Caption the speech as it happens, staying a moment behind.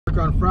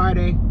On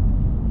Friday,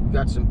 we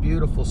got some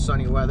beautiful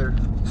sunny weather.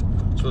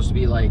 It's supposed to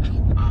be like,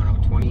 I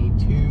don't know,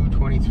 22,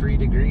 23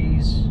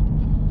 degrees.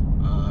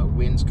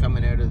 Winds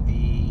coming out of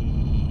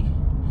the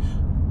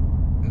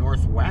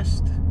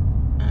northwest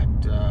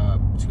at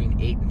between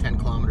 8 and 10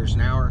 kilometers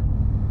an hour,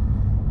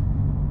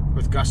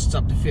 with gusts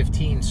up to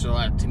 15. So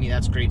to me,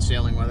 that's great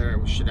sailing weather.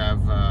 We should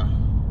have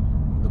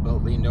the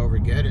boat leaned over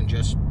good and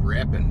just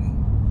rip.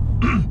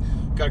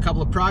 And got a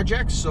couple of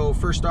projects. So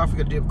first off, we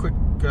got to do a quick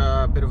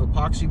bit of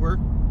epoxy work.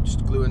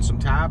 Just glue in some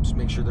tabs,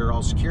 make sure they're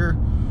all secure.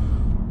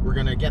 We're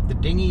gonna get the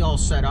dinghy all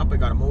set up. I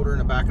got a motor in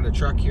the back of the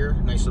truck here,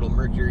 nice little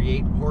Mercury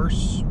 8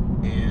 horse,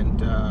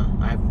 and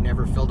I've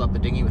never filled up the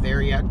dinghy with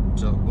air yet,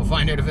 so we'll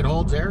find out if it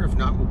holds air. If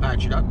not, we'll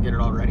patch it up and get it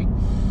all ready.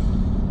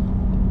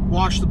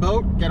 Wash the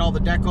boat, get all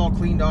the deck all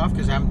cleaned off,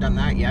 because I haven't done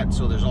that yet,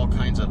 so there's all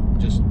kinds of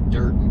just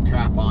dirt and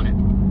crap on it.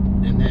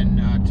 And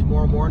then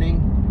tomorrow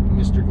morning,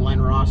 Mr. Glenn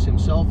Ross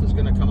himself is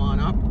going to come on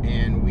up,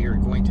 and we are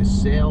going to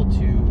sail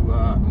to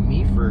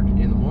Meaford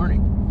in the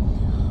morning.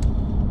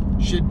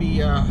 Should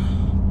be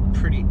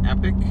pretty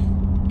epic,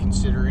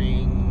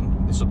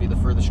 considering this will be the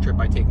furthest trip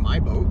I take my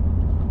boat.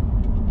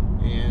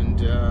 And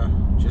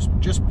just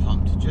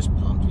pumped,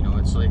 you know.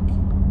 It's like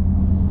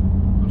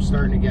I'm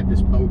starting to get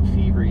this boat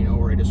fever, you know,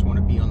 where I just want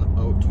to be on the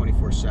boat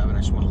 24/7. I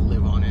just want to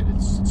live on it.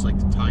 It's like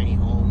the tiny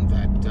home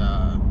that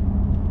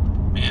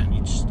man,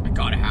 I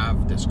gotta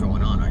have this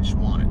going on. I just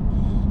want it.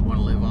 I want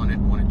to live on it. I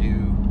want to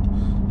do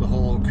the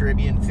whole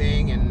Caribbean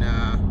thing. And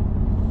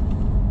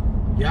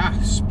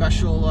yeah,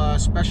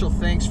 special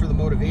thanks for the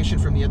motivation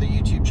from the other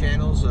YouTube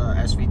channels,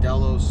 SV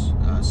Delos,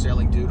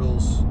 Sailing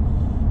Doodles,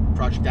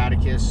 Project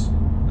Atticus,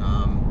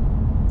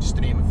 just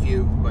to name a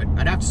few. But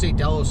I'd have to say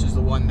Delos is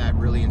the one that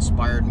really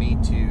inspired me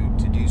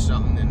to do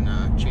something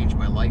and change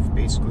my life,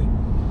 basically.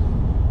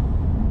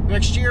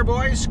 Next year,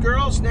 boys,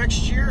 girls,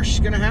 next year, it's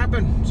gonna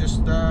happen.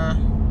 Just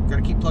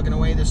gotta keep plugging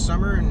away this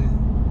summer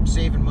and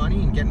saving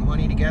money and getting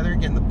money together,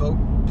 getting the boat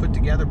put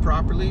together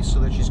properly so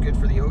that she's good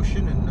for the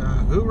ocean. And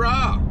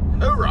hoorah!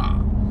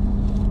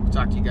 Hoorah!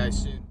 Talk to you guys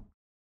soon.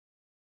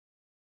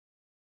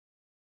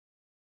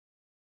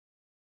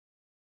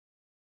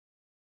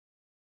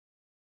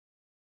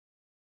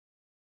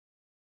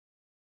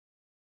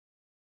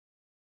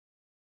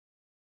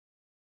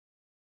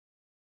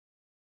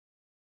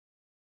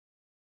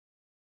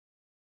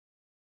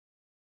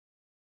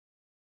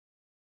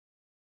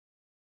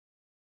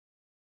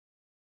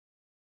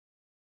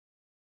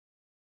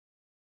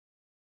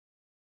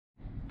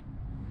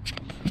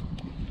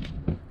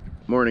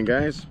 Morning,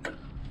 guys.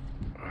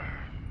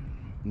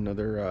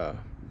 Another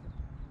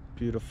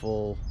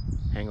beautiful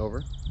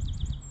hangover.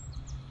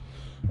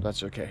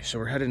 That's okay. So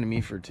we're heading to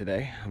Meaford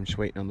today. I'm just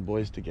waiting on the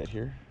boys to get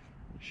here.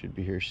 We should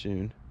be here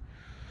soon.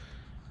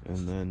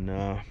 And then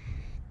we're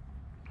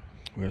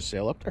gonna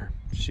sail up there,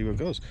 see what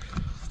goes.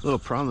 A little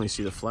problem, you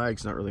see the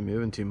flag's not really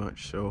moving too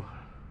much, so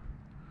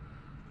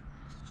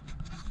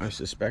I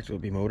suspect we'll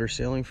be motor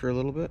sailing for a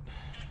little bit.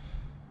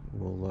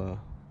 We'll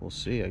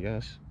see, I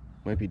guess.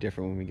 Might be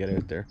different when we get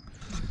out there.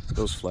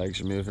 Those flags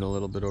are moving a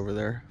little bit over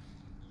there,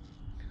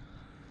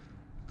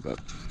 but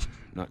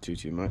not too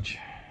much.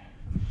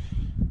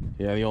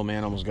 Yeah, the old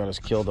man almost got us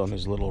killed on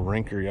his little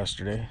rinker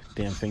yesterday.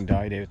 Damn thing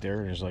died out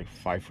there. There's like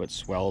 5-foot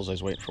swells. I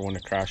was waiting for one to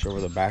crash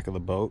over the back of the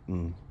boat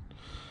and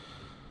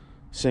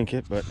sink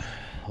it, but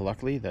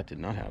luckily that did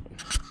not happen.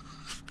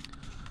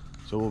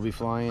 So we'll be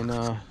flying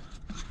the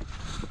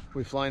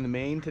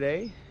main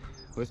today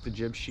with the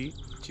jib sheet.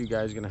 2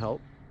 guys gonna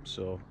help,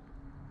 so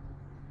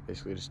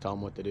basically just tell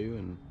them what to do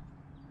and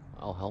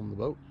I'll helm the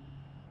boat.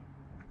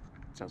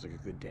 Sounds like a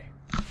good day.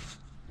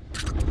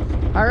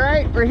 All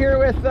right, we're here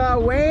with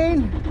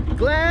Wayne,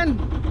 Glenn,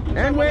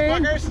 and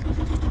Wayne,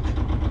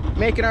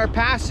 making our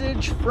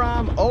passage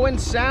from Owen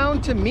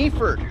Sound to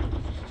Meaford.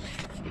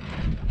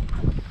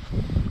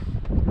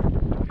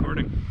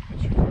 Recording.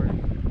 It's recording.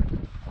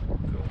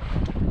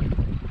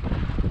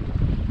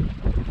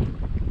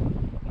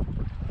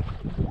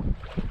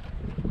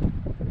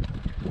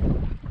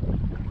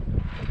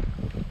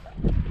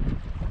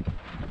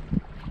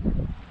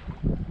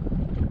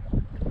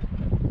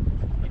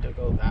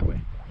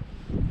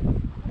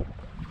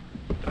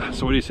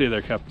 So what do you say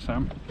there, Captain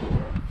Sam?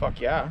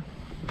 Fuck yeah,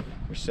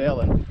 we're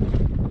sailing.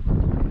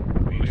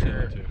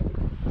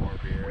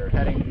 We're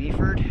heading to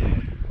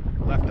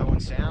Meaford. Left Owen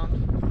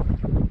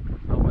Sound.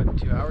 Oh, what,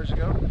 2 hours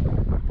ago?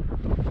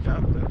 Yeah,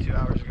 about 2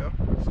 hours ago.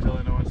 Still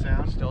in Owen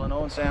Sound. Still in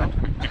Owen Sound.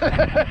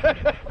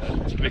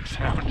 It's a big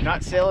sound.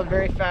 Not sailing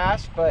very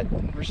fast, but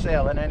we're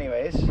sailing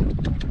anyways.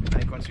 I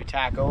think once we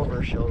tack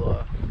over,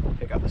 she'll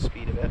pick up the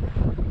speed a bit.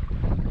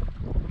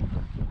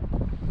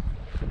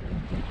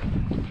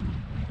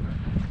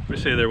 What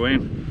do you say there,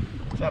 Wayne?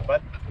 What's up,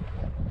 bud?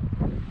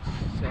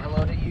 Say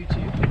hello to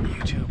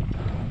YouTube.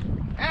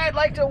 I'd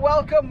like to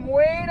welcome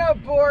Wayne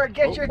aboard.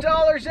 Get your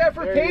dollars out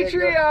for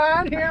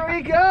Patreon. Here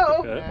we go.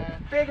 Okay.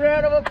 Big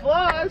round of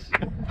applause.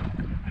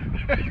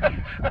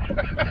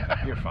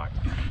 You're fucked.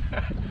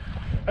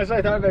 That's what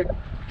I thought about,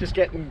 just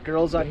getting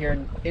girls on here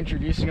and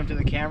introducing them to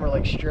the camera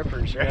like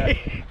strippers, right?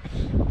 Yeah.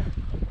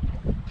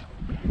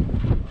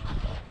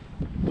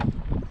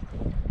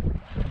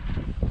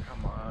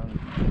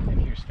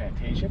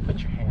 relationship.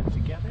 Put your hands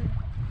together.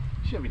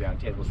 She'll be down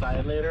table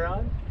side later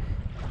on.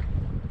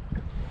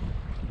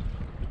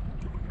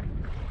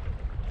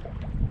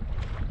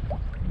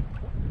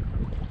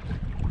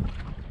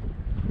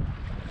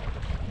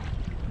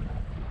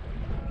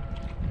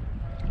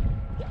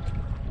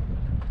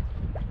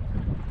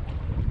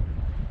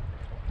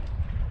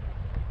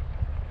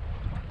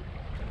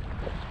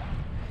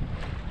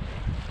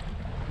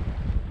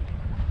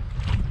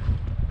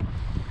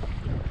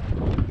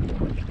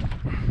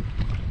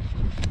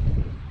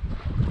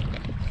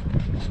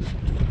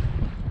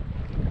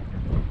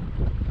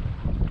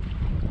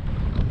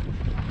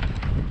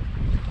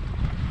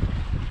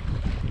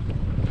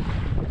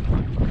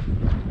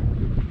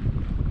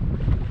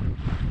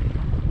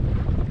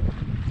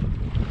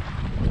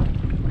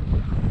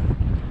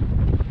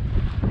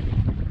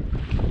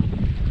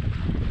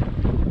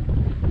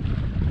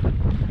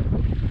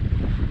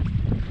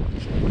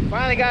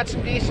 Finally got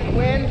some decent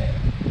wind,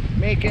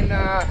 making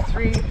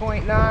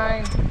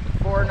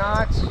 3.9, 4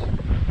 knots.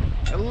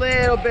 A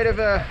little bit of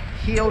a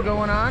heel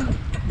going on.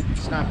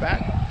 It's not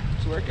bad,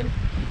 it's working.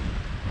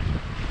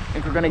 I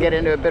think we're gonna get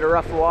into a bit of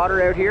rough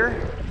water out here.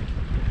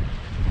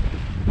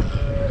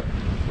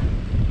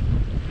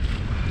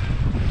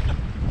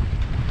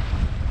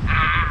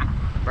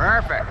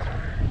 Perfect.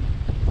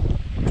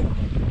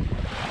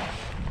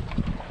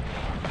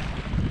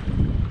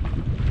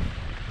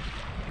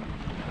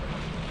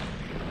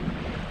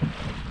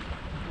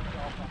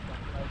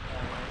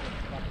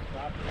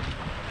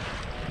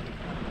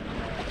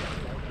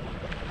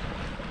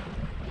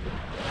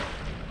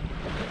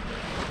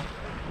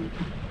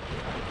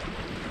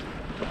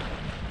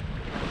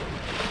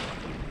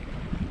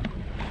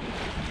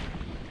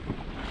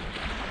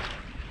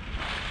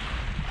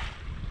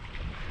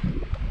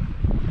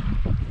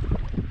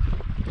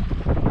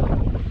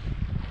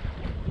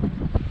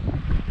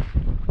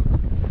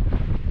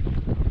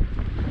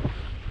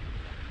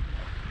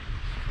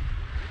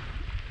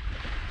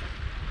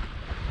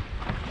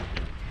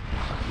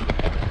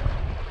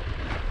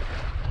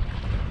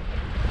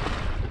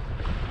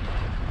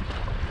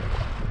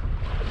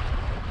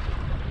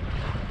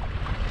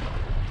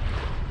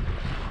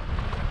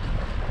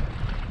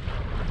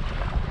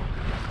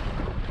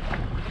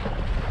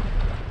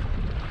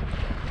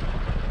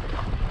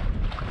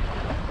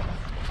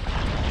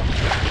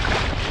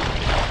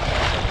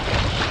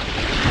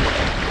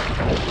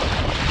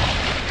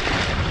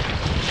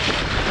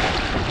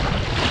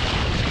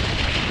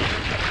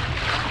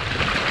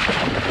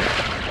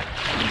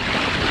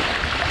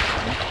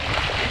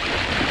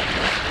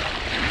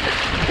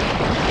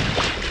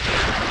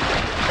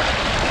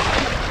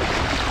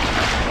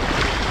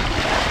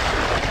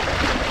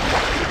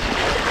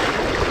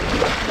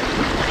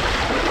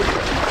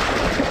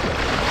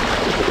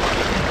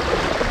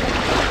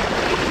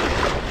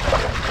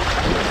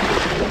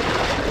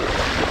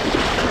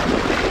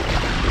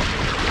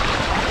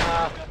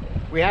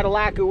 We had a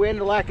lack of wind,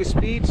 a lack of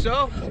speed,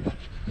 so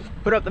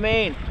put up the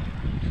main.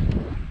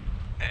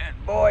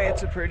 And boy,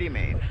 it's a pretty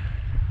main.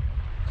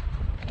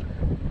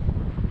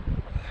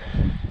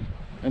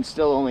 And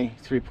still only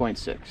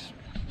 3.6.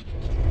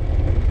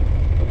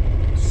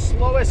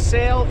 Slowest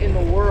sail in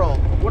the world.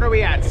 What are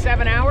we at,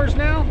 7 hours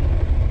now?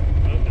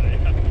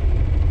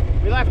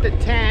 We left at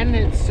 10,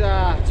 it's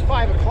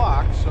 5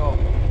 o'clock, so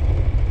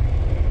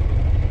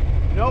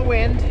no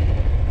wind,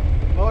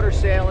 motor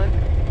sailing.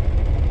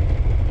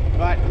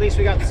 But at least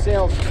we got the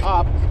sails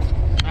up.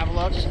 Have a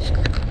look.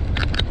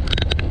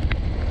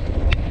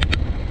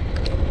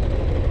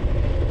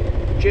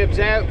 Jib's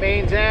out,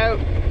 main's out.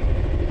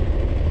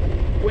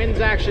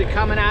 Wind's actually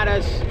coming at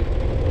us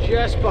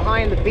just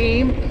behind the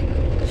beam.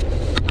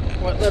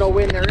 What little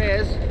wind there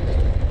is.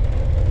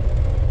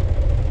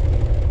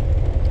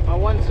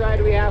 On one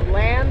side we have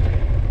land,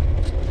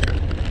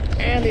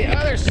 and the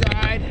other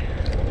side,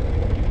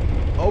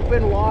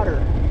 open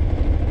water.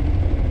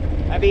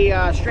 I'd be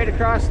straight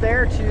across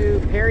there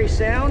to Perry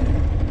Sound.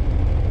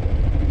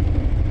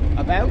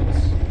 About,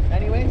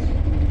 anyways.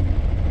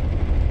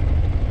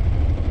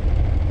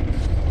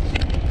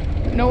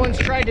 No one's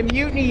tried to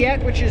mutiny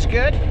yet, which is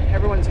good.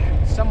 Everyone's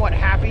somewhat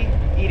happy,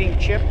 eating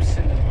chips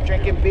and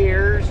drinking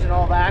beers and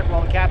all that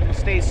while the captain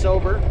stays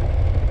sober.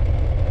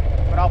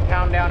 But I'll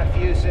pound down a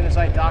few as soon as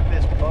I dock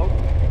this boat.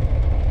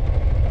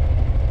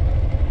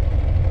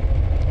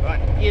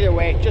 But either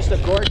way, just a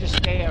gorgeous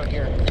day out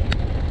here.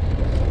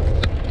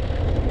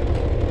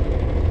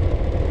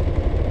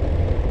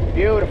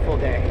 Beautiful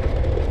day.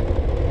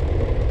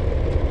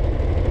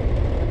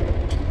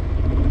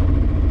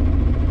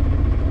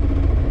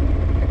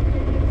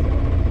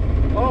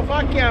 Oh,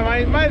 fuck yeah,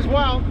 might as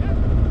well.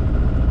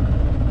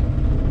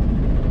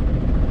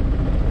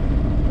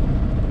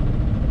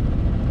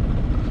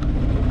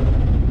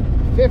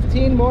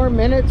 "15 more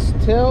minutes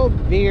till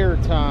beer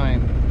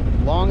time."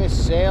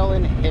 Longest sail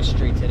in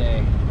history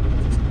today.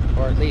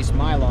 Or at least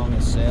my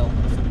longest sail.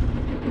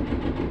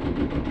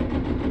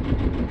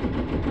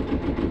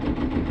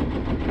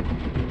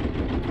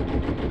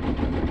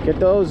 Get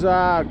those,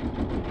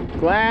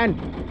 Glenn.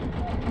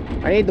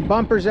 I need the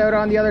bumpers out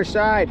on the other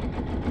side.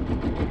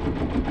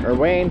 Or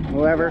Wayne,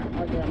 whoever.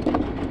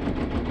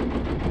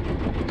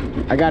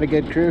 I got a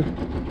good crew.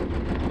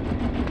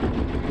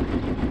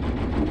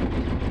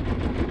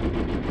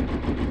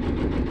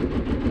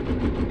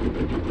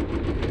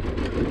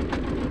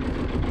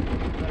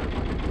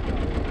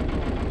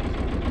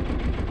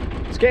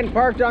 It's getting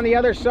parked on the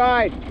other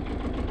side.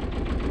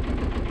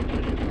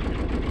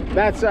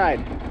 That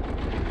side.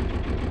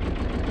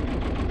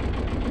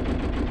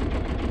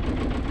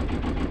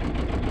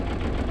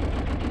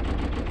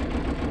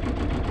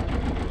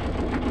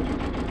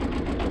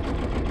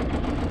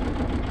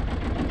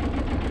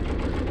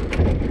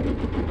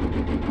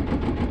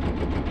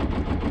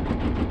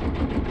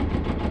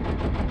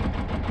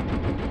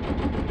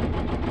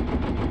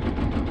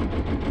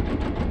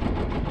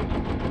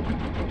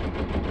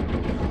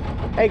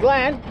 Hey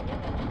Glenn,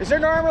 is there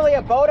normally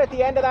a boat at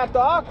the end of that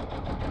dock?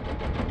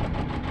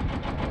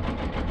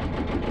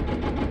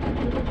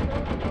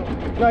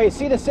 No, you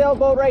see the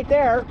sailboat right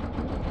there?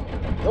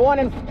 The one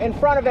in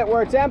front of it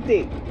where it's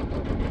empty.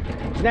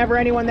 There's never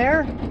anyone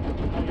there?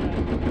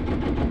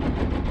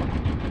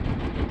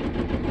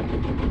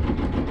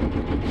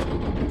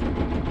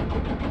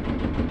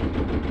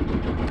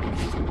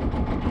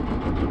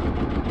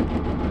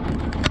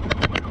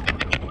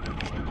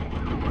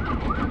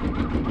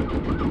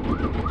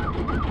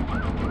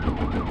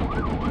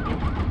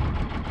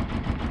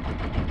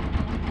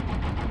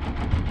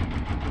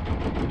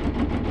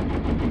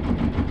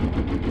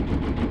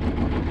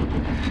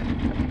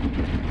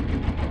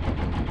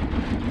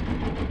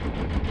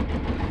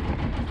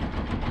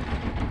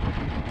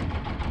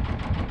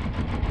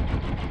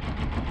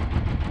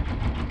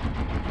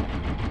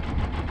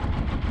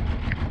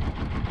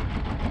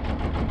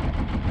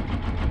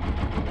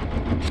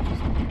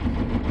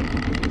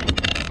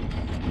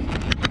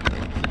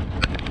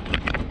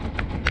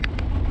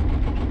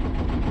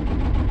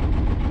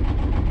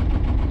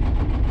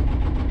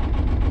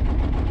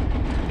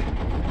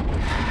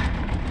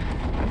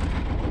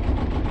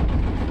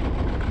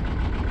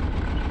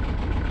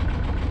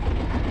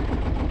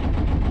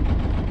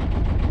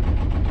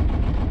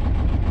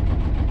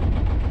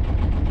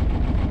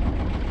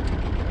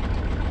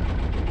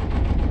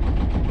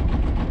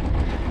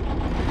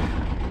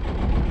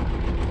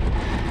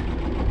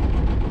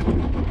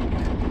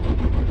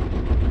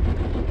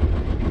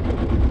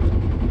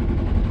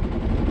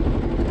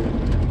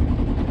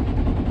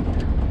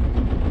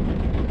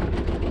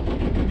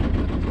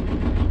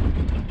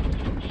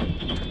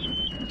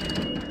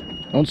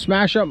 Don't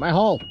smash up my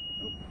hull.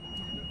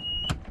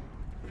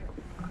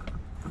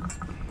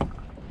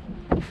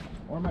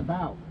 Or my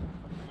bow.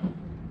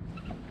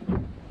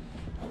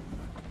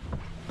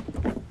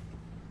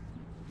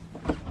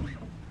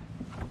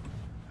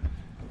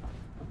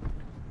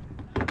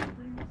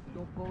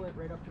 Don't pull it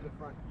right up to the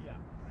front. Yeah.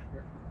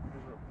 Here.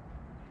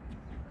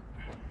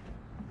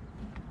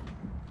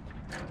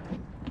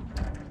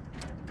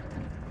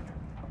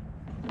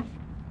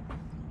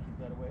 Is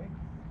that away?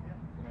 Yeah.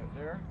 Right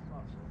there.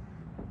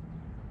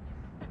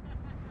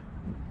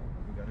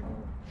 We gotta go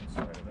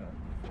inside of that,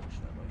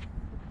 unfortunately.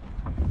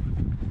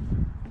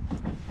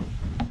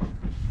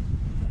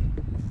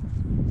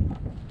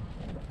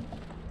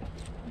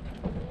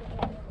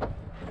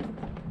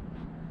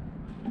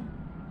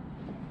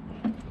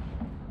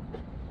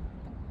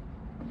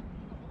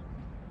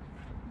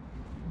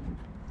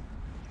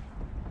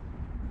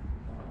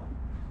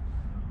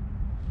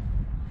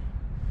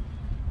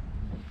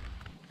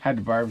 Had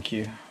to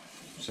barbecue,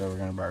 so we're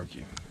gonna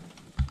barbecue.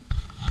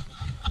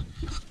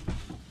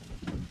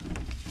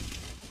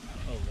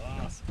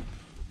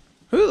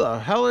 Who the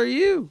hell are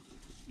you?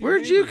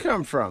 Where'd you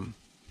come from?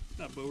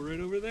 That boat right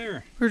over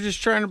there. We're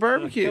just trying to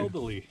barbecue.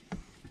 Elderly.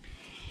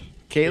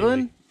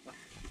 Caitlin?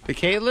 The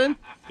Caitlin?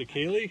 The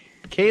Kaylee?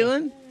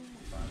 Caitlin?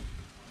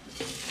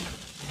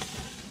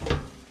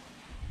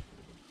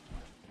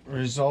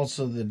 Results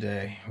of the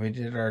day. We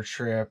did our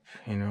trip,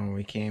 you know,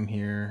 we came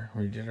here,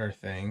 we did our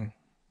thing.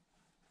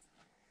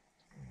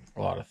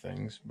 A lot of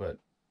things, but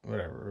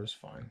whatever, it was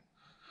fine.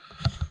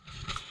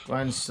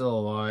 Glenn's still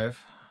alive.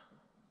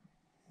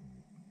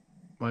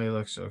 Well, he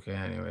looks okay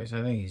anyways.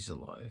 I think he's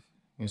alive.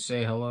 You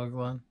say hello,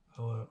 Glenn?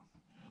 Hello.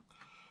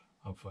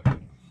 I'm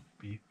fucking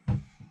beat.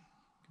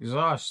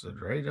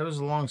 Exhausted, right? That was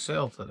a long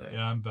sail today.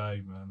 Yeah, I'm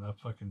bagged, man. That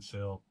fucking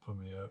sail put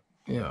me out.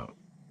 Yeah.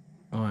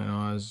 Oh, I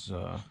know. It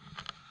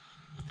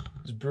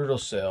was brutal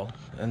sail.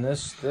 And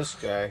this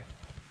guy.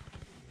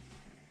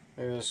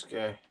 Look at this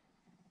guy.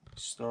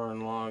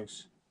 Snoring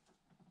logs.